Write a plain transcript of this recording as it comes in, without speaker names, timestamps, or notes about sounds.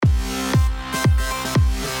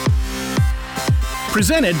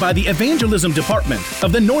Presented by the Evangelism Department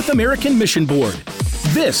of the North American Mission Board.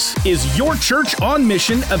 This is Your Church on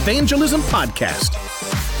Mission Evangelism Podcast,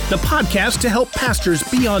 the podcast to help pastors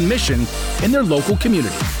be on mission in their local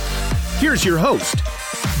community. Here's your host,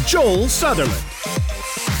 Joel Sutherland.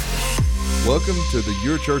 Welcome to the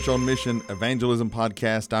Your Church on Mission Evangelism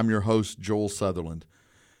Podcast. I'm your host, Joel Sutherland.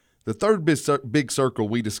 The third big circle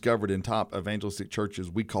we discovered in top evangelistic churches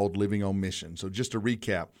we called Living on Mission. So just to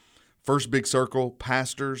recap, first big circle,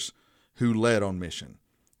 pastors who led on mission.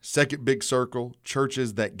 Second big circle,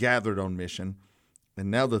 churches that gathered on mission. And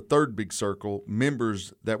now the third big circle,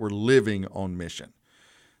 members that were living on mission.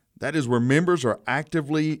 That is where members are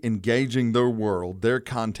actively engaging their world, their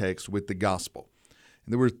context with the gospel.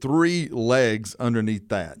 And there were three legs underneath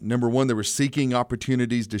that. Number one, they were seeking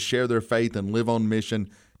opportunities to share their faith and live on mission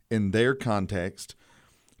in their context.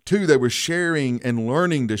 Two, they were sharing and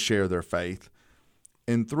learning to share their faith.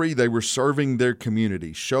 And three, they were serving their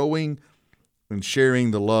community, showing and sharing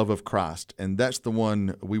the love of Christ. And that's the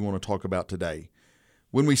one we want to talk about today.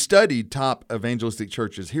 When we studied top evangelistic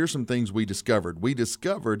churches, here's some things we discovered. We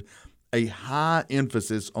discovered a high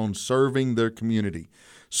emphasis on serving their community.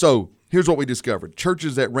 So here's what we discovered.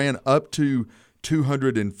 Churches that ran up to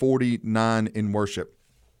 249 in worship,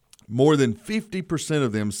 more than 50%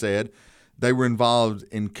 of them said they were involved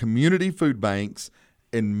in community food banks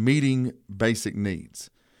and meeting basic needs.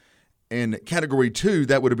 And category two,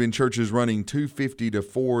 that would have been churches running 250 to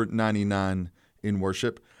 499 in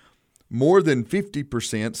worship. More than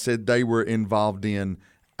 50% said they were involved in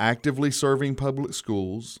actively serving public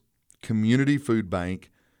schools, community food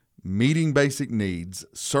bank, meeting basic needs,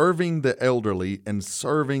 serving the elderly, and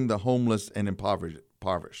serving the homeless and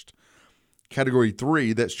impoverished. Category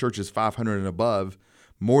three, that's churches 500 and above,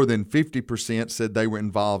 more than 50% said they were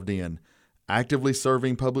involved in actively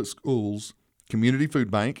serving public schools, community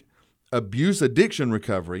food bank, abuse addiction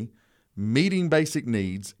recovery, meeting basic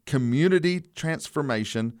needs, community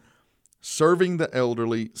transformation, serving the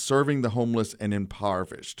elderly, serving the homeless, and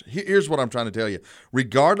impoverished. Here's what I'm trying to tell you.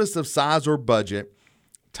 Regardless of size or budget,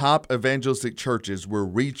 top evangelistic churches were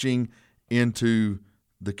reaching into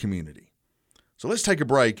the community. So let's take a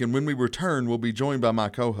break, and when we return, we'll be joined by my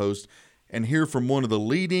co-host and hear from one of the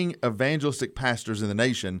leading evangelistic pastors in the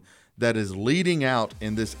nation that is leading out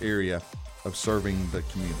in this area of serving the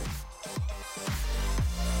community.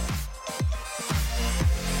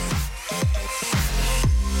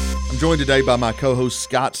 I'm joined today by my co-host,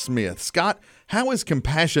 Scott Smith. Scott, how is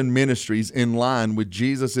Compassion Ministries in line with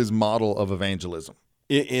Jesus' model of evangelism?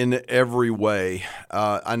 In every way.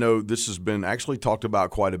 I know this has been actually talked about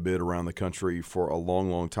quite a bit around the country for a long,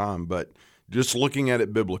 long time, but just looking at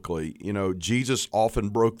it biblically, Jesus often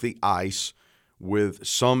broke the ice with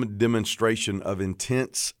some demonstration of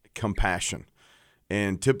intense compassion.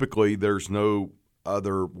 And typically there's no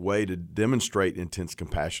other way to demonstrate intense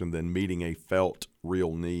compassion than meeting a felt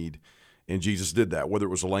real need. And Jesus did that, whether it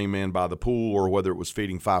was a lame man by the pool or whether it was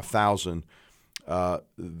feeding 5,000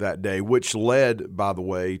 that day, which led, by the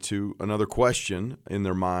way, to another question in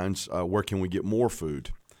their minds, where can we get more food?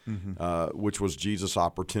 Which was Jesus'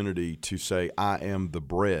 opportunity to say, I am the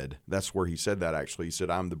bread. That's where he said that, actually. He said,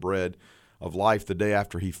 I'm the bread of life. The day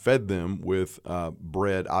after he fed them with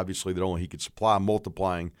bread, obviously, that only he could supply,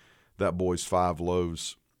 multiplying that boy's 5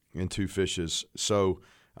 loaves and 2 fishes. So,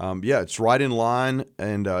 it's right in line,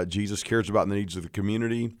 and Jesus cares about the needs of the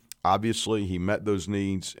community. Obviously, he met those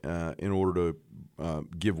needs in order to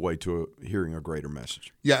give way to hearing a greater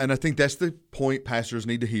message. Yeah, and I think that's the point pastors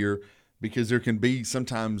need to hear, because there can be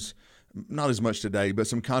sometimes, not as much today, but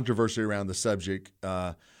some controversy around the subject.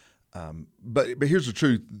 But here's the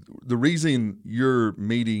truth. The reason you're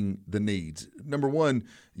meeting the needs, number one,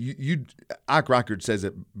 Ike Reichert says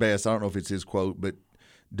it best. I don't know if it's his quote, but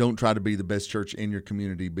don't try to be the best church in your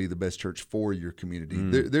community, be the best church for your community.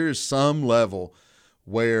 There is some level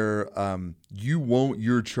where you want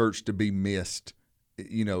your church to be missed,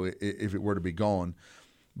 if it were to be gone.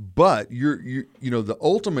 But the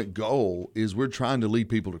ultimate goal is we're trying to lead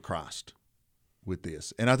people to Christ with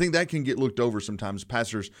this. And I think that can get looked over sometimes.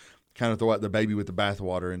 Pastors kind of throw out the baby with the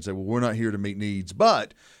bathwater and say, well, we're not here to meet needs.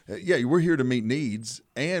 But, we're here to meet needs,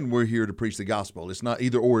 and we're here to preach the gospel. It's not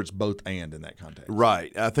either or, it's both and in that context.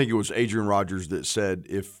 Right. I think it was Adrian Rogers that said,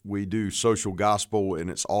 if we do social gospel and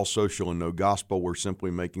it's all social and no gospel, we're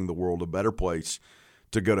simply making the world a better place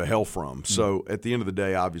to go to hell from. So at the end of the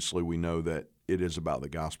day, obviously, we know that it is about the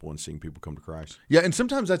gospel and seeing people come to Christ. Yeah, and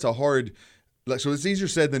sometimes that's a hard, so it's easier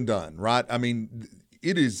said than done, right? I mean,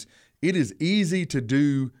 it is easy to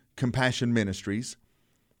do Compassion Ministries.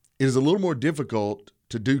 It is a little more difficult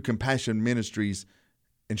to do Compassion Ministries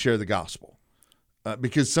and share the gospel.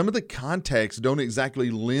 because some of the contexts don't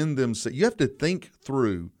exactly lend themselves. You have to think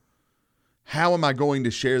through, how am I going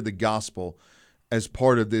to share the gospel as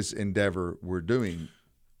part of this endeavor we're doing?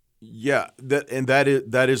 Yeah,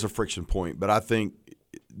 that is a friction point, but I think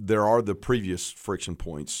there are the previous friction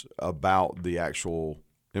points about the actual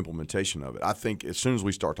implementation of it. I think as soon as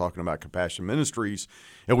we start talking about Compassion Ministries,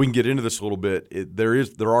 and we can get into this a little bit,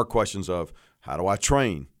 there are questions of, how do I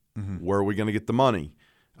train? Mm-hmm. Where are we going to get the money?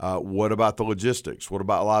 What about the logistics? What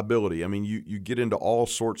about liability? I mean, you get into all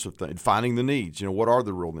sorts of things. Finding the needs. What are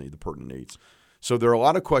the real needs, the pertinent needs? So there are a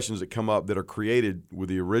lot of questions that come up that are created with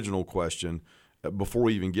the original question before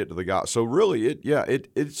we even get to the God. So really,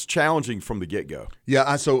 it's challenging from the get-go.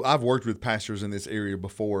 Yeah, so I've worked with pastors in this area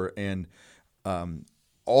before, and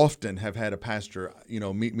often have had a pastor,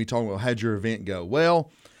 meet me talking about, how'd your event go?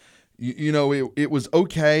 Well, it was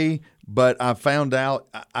okay, but I found out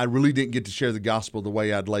I really didn't get to share the gospel the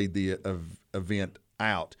way I'd laid the event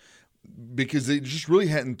out, because it just really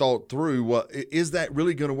hadn't thought through, well, is that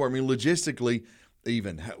really going to work? I mean, logistically,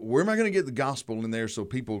 even, where am I going to get the gospel in there so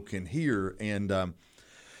people can hear? And,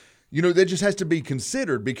 that just has to be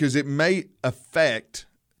considered, because it may affect,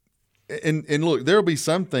 and look, there'll be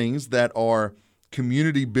some things that are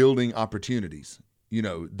community building opportunities,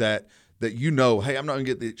 that hey, I'm not going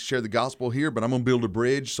to get to share the gospel here, but I'm going to build a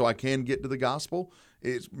bridge so I can get to the gospel.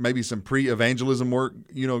 It's maybe some pre-evangelism work,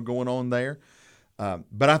 going on there.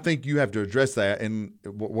 But I think you have to address that. And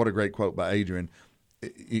what a great quote by Adrian.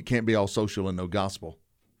 It can't be all social and no gospel.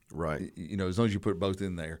 Right. As long as you put both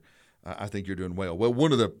in there, I think you're doing well. Well,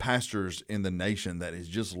 one of the pastors in the nation that is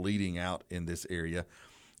just leading out in this area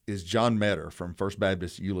is John Metter from First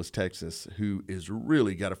Baptist Euless, Texas, who is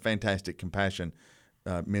really got a fantastic compassion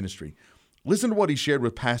ministry. Listen to what he shared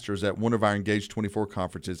with pastors at one of our Engage 24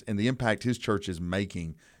 conferences and the impact his church is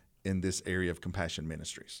making in this area of compassion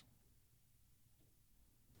ministries.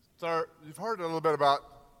 Sir, you've heard a little bit about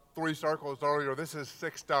 3 circles earlier. This is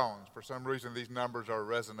 6 stones. For some reason, these numbers are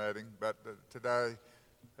resonating. But today,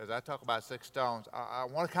 as I talk about 6 stones, I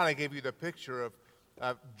want to kind of give you the picture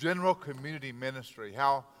of general community ministry.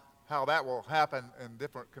 How that will happen in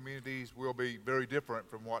different communities will be very different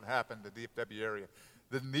from what happened in the DFW area.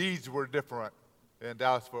 The needs were different in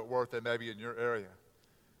Dallas-Fort Worth than maybe in your area.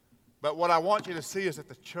 But what I want you to see is that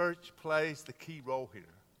the church plays the key role here.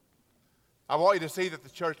 I want you to see that the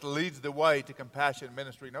church leads the way to compassion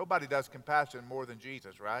ministry. Nobody does compassion more than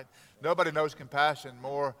Jesus, right? Nobody knows compassion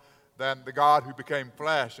more than the God who became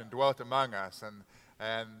flesh and dwelt among us, and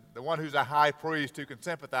the one who's a high priest who can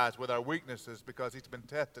sympathize with our weaknesses because he's been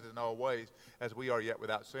tested in all ways as we are yet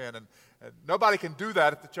without sin. And nobody can do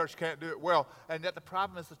that if the church can't do it well. And yet the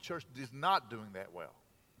problem is the church is not doing that well.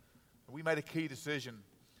 We made a key decision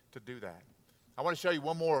to do that. I want to show you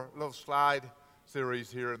one more little slide series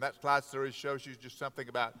here, and that slide series shows you just something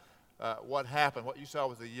about what happened. What you saw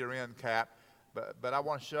was the year-end cap, but I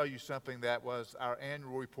want to show you something that was our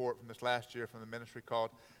annual report from this last year from the ministry called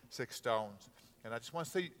 6 Stones. And I just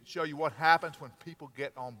want to show you what happens when people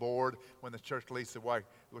get on board, when the church leads the way.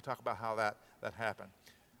 We'll talk about how that happened.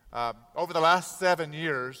 Over the last 7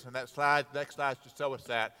 years, and that next slide should show us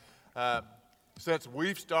that, since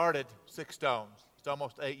we've started 6 Stones, it's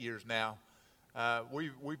almost 8 years now,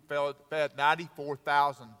 we've fed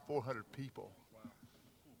 94,400 people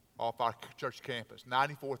off our church campus,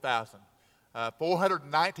 94,000.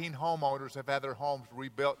 419 homeowners have had their homes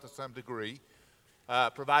rebuilt to some degree.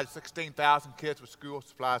 Provided 16,000 kids with school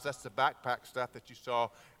supplies. That's the backpack stuff that you saw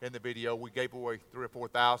in the video. We gave away 3,000 or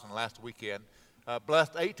 4,000 last weekend.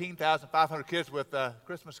 Blessed 18,500 kids with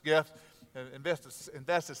Christmas gifts. And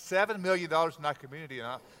invested $7 million in our community.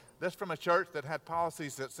 And this from a church that had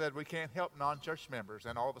policies that said we can't help non-church members.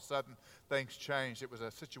 And all of a sudden, things changed. It was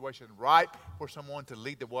a situation ripe for someone to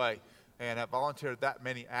lead the way. And I volunteered that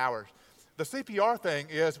many hours. The CPR thing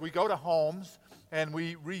is we go to homes and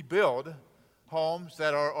we rebuild homes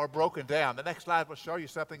that are broken down. The next slide will show you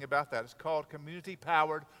something about that. It's called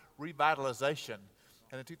community-powered revitalization.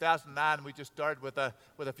 And in 2009, we just started with a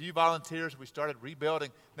few volunteers. We started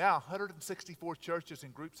rebuilding. Now, 164 churches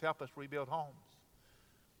and groups help us rebuild homes.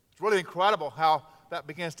 It's really incredible how that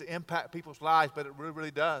begins to impact people's lives, but it really,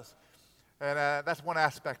 really does. And that's one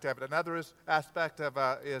aspect of it. Another aspect of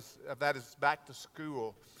that is back to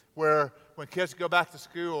school, where when kids go back to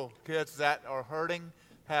school, kids that are hurting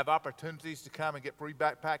have opportunities to come and get free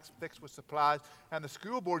backpacks fixed with supplies. And the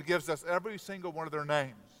school board gives us every single one of their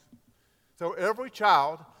names. So every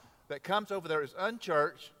child that comes over there is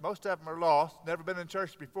unchurched. Most of them are lost, never been in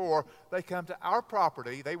church before. They come to our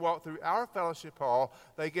property. They walk through our fellowship hall.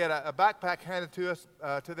 They get a backpack handed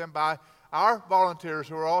to them by our volunteers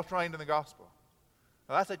who are all trained in the gospel.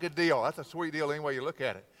 Now, that's a good deal. That's a sweet deal any way you look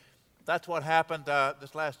at it. That's what happened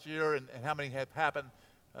this last year, and how many have happened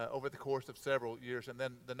over the course of several years. And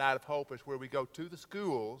then the Night of Hope is where we go to the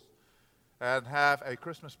schools and have a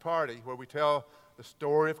Christmas party where we tell the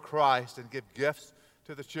story of Christ and give gifts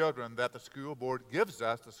to the children that the school board gives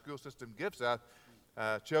us, the school system gives us,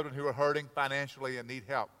 children who are hurting financially and need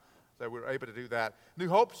help. So we're able to do that. New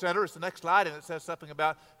Hope Center is the next slide, and it says something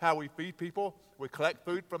about how we feed people. We collect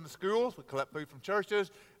food from the schools, we collect food from churches,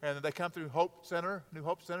 and then they come through Hope Center, New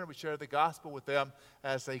Hope Center. We share the gospel with them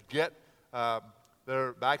as they get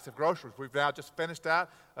their bags of groceries. We've now just finished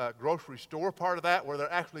out a grocery store part of that where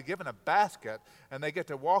they're actually given a basket, and they get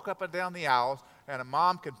to walk up and down the aisles, and a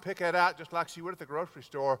mom can pick it out just like she would at the grocery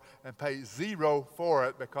store and pay zero for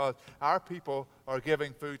it because our people are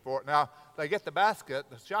giving food for it. Now, they get the basket,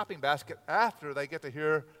 the shopping basket, after they get to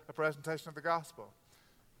hear a presentation of the gospel.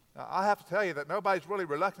 Now, I have to tell you that nobody's really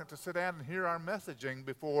reluctant to sit down and hear our messaging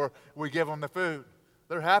before we give them the food.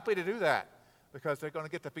 They're happy to do that because they're going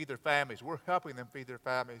to get to feed their families. We're helping them feed their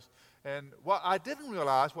families. And what I didn't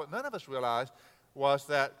realize, what none of us realized, was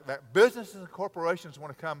that businesses and corporations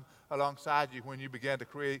want to come alongside you when you begin to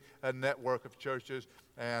create a network of churches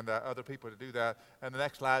and other people to do that. And the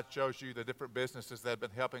next slide shows you the different businesses that have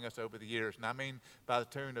been helping us over the years. And I mean by the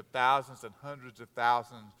tune of thousands and hundreds of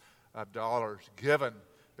thousands of dollars given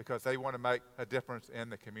because they want to make a difference in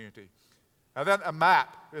the community. And then a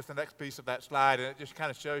map is the next piece of that slide, and it just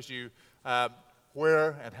kind of shows you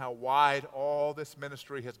where and how wide all this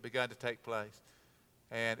ministry has begun to take place.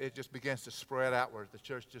 And it just begins to spread outward. The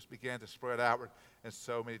church just began to spread outward in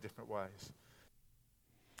so many different ways.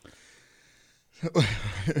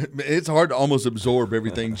 It's hard to almost absorb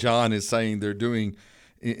everything John is saying they're doing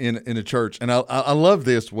in a church. And I love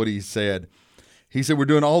this, what he said. He said, we're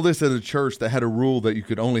doing all this at a church that had a rule that you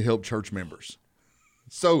could only help church members.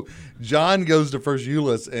 So John goes to First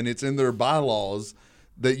Euless, and it's in their bylaws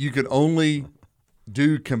that you could only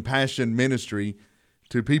do compassion ministry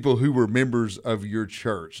to people who were members of your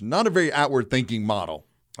church. Not a very outward-thinking model.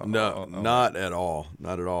 No, not at all.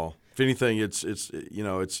 Not at all. If anything, it's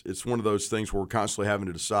one of those things where we're constantly having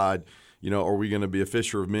to decide, are we going to be a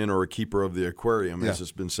fisher of men or a keeper of the aquarium, as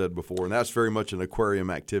it's been said before. And that's very much an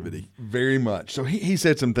aquarium activity. Very much. So he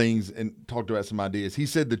said some things and talked about some ideas. He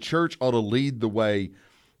said the church ought to lead the way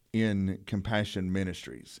in compassion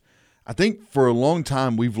ministries. I think for a long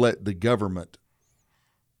time we've let the government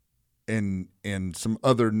and some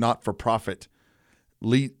other not-for-profit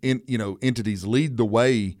entities lead the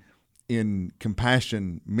way in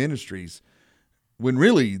compassion ministries, when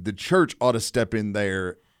really the church ought to step in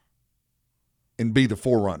there and be the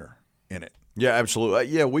forerunner in it. Yeah, absolutely.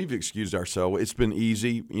 Yeah, we've excused ourselves. It's been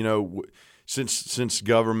easy, since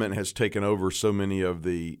government has taken over so many of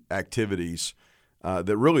the activities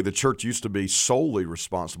that really the church used to be solely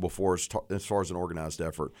responsible for as far as an organized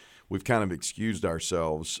effort. We've kind of excused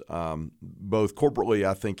ourselves, both corporately,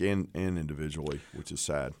 I think, and individually, which is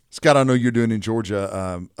sad. Scott, I know you're doing in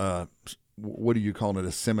Georgia, what are you calling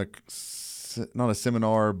it, not a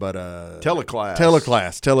seminar, but a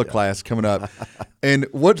teleclass coming up. And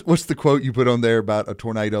what's the quote you put on there about a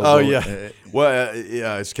tornado? Oh, yeah. Well,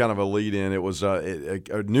 it's kind of a lead-in. It was a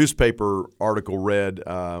newspaper article read,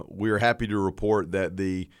 we are happy to report that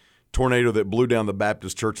the tornado that blew down the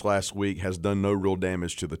Baptist church last week has done no real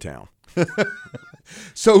damage to the town.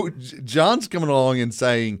 So John's coming along and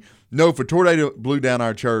saying, no, if a tornado blew down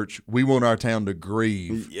our church, we want our town to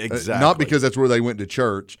grieve. Exactly. Not because that's where they went to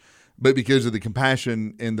church, but because of the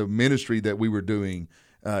compassion and the ministry that we were doing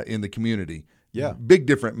in the community. Yeah. Big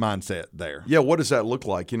different mindset there. Yeah, what does that look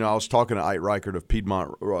like? I was talking to Ike Reichert of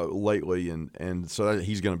Piedmont lately, and so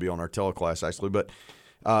he's going to be on our teleclass actually. But,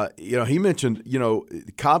 he mentioned,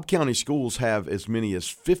 Cobb County schools have as many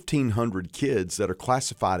as 1,500 kids that are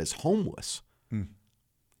classified as homeless.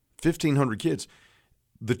 1,500 kids.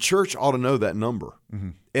 The church ought to know that number. Mm-hmm.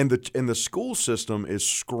 And the school system is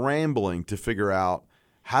scrambling to figure out,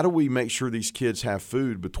 how do we make sure these kids have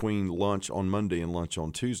food between lunch on Monday and lunch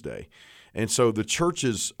on Tuesday? And so the church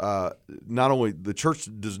does not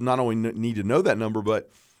only need to know that number,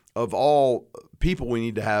 but of all people, we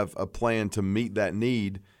need to have a plan to meet that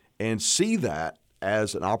need and see that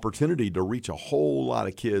as an opportunity to reach a whole lot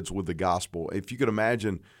of kids with the gospel. If you could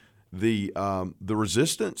imagine the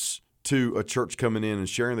resistance to a church coming in and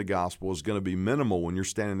sharing the gospel is going to be minimal when you're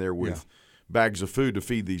standing there with bags of food to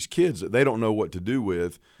feed these kids that they don't know what to do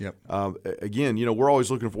with. Yep. Again, we're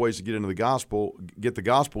always looking for ways to get into the gospel, get the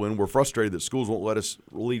gospel in. We're frustrated that schools won't let us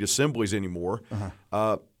lead assemblies anymore.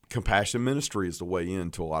 compassion ministry is the way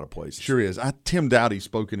into a lot of places. Sure is. Tim Dowdy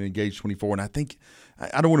spoke in Engage 24, and I think,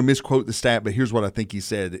 I don't want to misquote the stat, but here's what I think he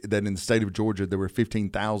said, that in the state of Georgia, there were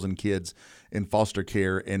 15,000 kids in foster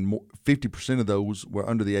care, and 50% of those were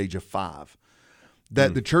under the age of 5.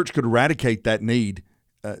 That the church could eradicate that need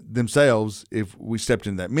themselves if we stepped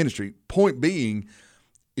into that ministry. Point being,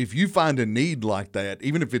 if you find a need like that,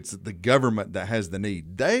 even if it's the government that has the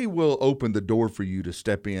need, they will open the door for you to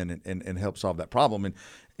step in and help solve that problem.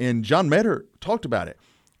 And John Metter talked about it.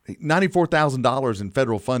 $94,000 in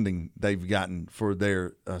federal funding they've gotten for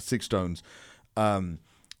their Six Stones.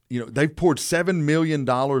 They've poured $7 million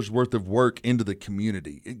worth of work into the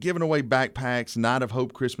community, giving away backpacks, Night of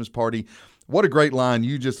Hope Christmas party. What a great line.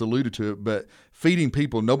 You just alluded to it, but feeding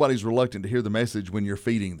people, nobody's reluctant to hear the message when you're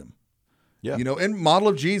feeding them. Yeah. And model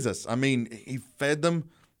of Jesus. I mean, he fed them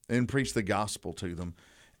and preached the gospel to them.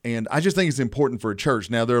 And I just think it's important for a church.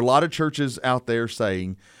 Now, there are a lot of churches out there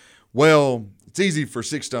saying, well, it's easy for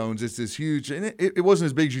Six Stones. It's this huge, and it wasn't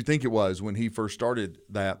as big as you think it was when he first started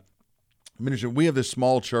that ministry. We have this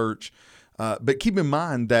small church, but keep in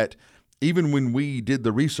mind that even when we did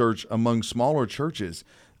the research among smaller churches,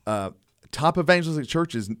 top evangelistic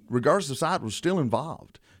churches, regardless of size, were still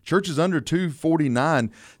involved. Churches under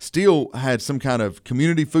 249 still had some kind of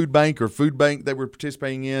community food bank or food bank they were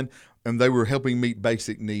participating in, and they were helping meet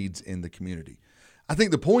basic needs in the community. I think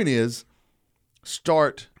the point is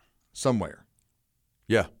start somewhere.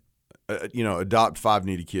 Yeah. Adopt 5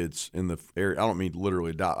 needy kids in the area. I don't mean literally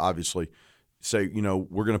adopt, obviously. Say,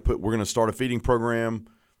 we're going to start a feeding program.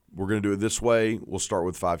 We're going to do it this way. We'll start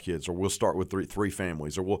with 5 kids, or we'll start with three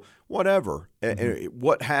families, or whatever. Mm-hmm.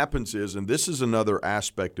 What happens is, and this is another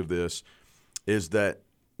aspect of this, is that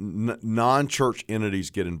non-church entities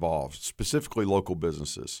get involved, specifically local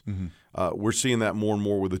businesses. Mm-hmm. We're seeing that more and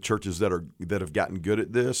more with the churches that have gotten good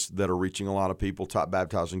at this, that are reaching a lot of people, top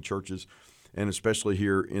baptizing churches, and especially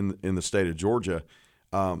here in the state of Georgia.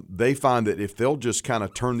 They find that if they'll just kind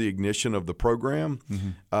of turn the ignition of the program, mm-hmm.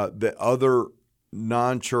 That other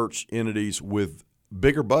non-church entities with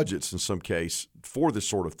bigger budgets in some case for this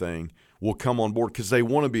sort of thing will come on board because they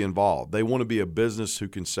want to be involved. They want to be a business who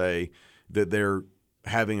can say that they're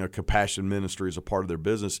having a compassion ministry as a part of their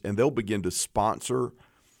business, and they'll begin to sponsor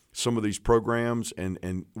some of these programs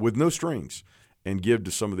and with no strings and give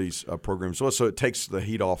to some of these programs. So it takes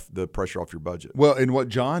the pressure off your budget. Well, and what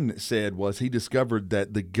John said was he discovered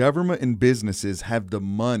that the government and businesses have the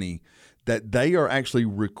money that they are actually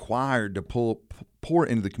required to pour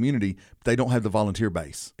into the community, but they don't have the volunteer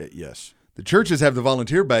base. Yes. The churches have the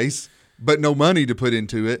volunteer base, but no money to put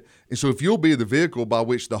into it. And so if you'll be the vehicle by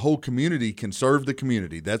which the whole community can serve the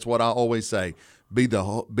community, that's what I always say, be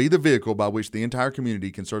the vehicle by which the entire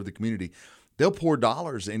community can serve the community. They'll pour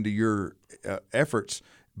dollars into your efforts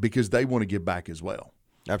because they want to give back as well.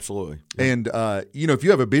 Absolutely. And, if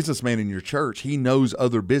you have a businessman in your church, he knows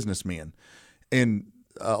other businessmen. And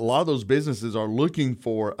a lot of those businesses are looking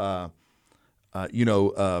for,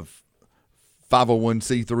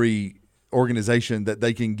 501c3 organization that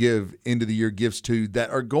they can give end of the year gifts to that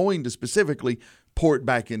are going to specifically pour it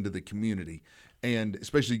back into the community, and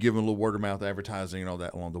especially giving a little word of mouth advertising and all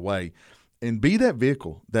that along the way. And be that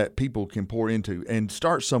vehicle that people can pour into, and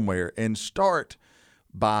start somewhere, and start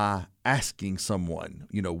by asking someone,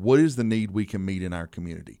 what is the need we can meet in our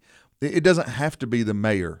community? It doesn't have to be the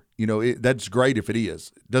mayor. That's great if it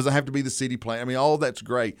is. It doesn't have to be the city plan. I mean, all that's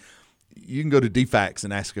great. You can go to DFAX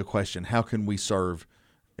and ask a question. How can we serve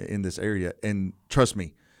in this area? And trust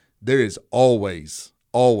me, there is always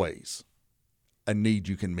a need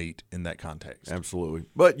you can meet in that context. Absolutely.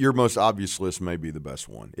 But your most obvious list may be the best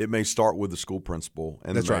one. It may start with the school principal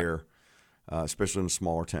and the mayor. Right. Especially in a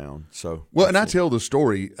smaller town. So well, and I tell the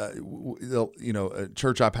story. A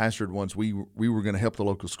church I pastored once. We were going to help the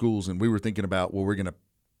local schools, and we were thinking about we're going to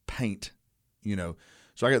paint.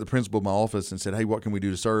 So I got the principal in my office and said, "Hey, what can we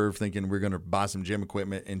do to serve?" Thinking we're going to buy some gym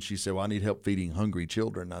equipment, and she said, "Well, I need help feeding hungry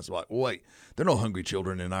children." And I was like, "Wait, there are no hungry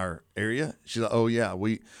children in our area." She's like, "Oh yeah,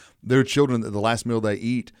 there are children that the last meal they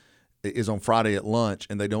eat is on Friday at lunch,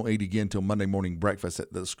 and they don't eat again until Monday morning breakfast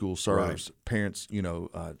that the school serves." Right. Parents,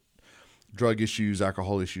 drug issues,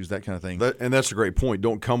 alcohol issues, that kind of thing. And that's a great point.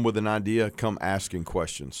 Don't come with an idea, come asking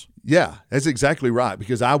questions. Yeah, that's exactly right,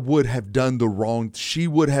 because I would have done the wrong. She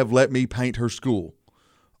would have let me paint her school,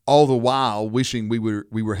 all the while wishing we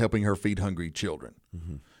were helping her feed hungry children.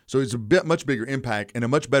 Mm-hmm. So it's a much bigger impact and a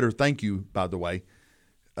much better thank you, by the way,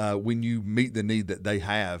 when you meet the need that they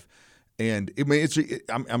have. And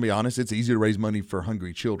I'll be honest, it's easy to raise money for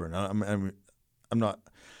hungry children. I'm not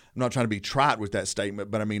trying to be trite with that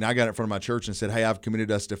statement, but I got it in front of my church and said, "Hey, I've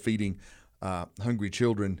committed us to feeding hungry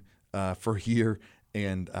children for a year."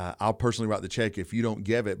 and I'll personally write the check if you don't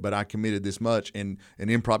give it, but I committed this much, and an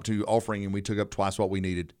impromptu offering, and we took up twice what we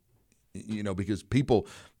needed, because people,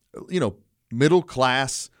 middle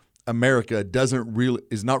class America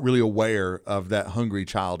is not really aware of that hungry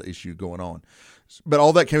child issue going on. But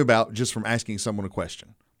all that came about just from asking someone a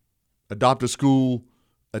question. Adopt a school,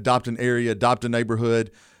 adopt an area, adopt a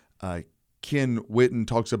neighborhood. Ken Whitten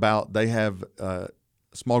talks about they have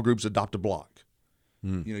small groups adopt a block.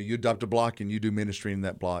 You adopt a block and you do ministry in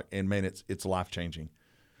that block, and man, it's life-changing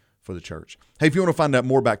for the church. Hey, if you want to find out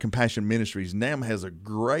more about Compassion Ministries, NAM has a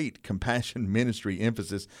great compassion ministry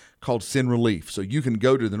emphasis called Send Relief. So you can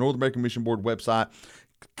go to the North American Mission Board website,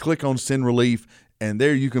 click on Send Relief, and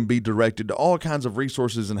there you can be directed to all kinds of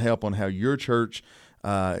resources and help on how your church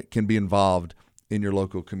can be involved in your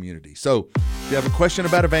local community. So if you have a question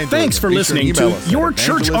about evangelism, thanks for listening to Your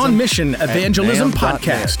Church on Mission Evangelism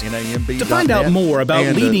Podcast. To find out more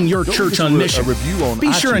about leading your church on mission,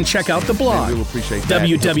 be sure and check out the blog,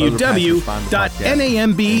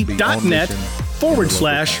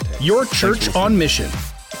 www.namb.net/Your Church on Mission.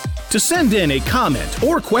 To send in a comment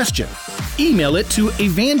or question, email it to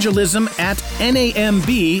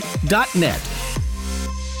evangelism@namb.net.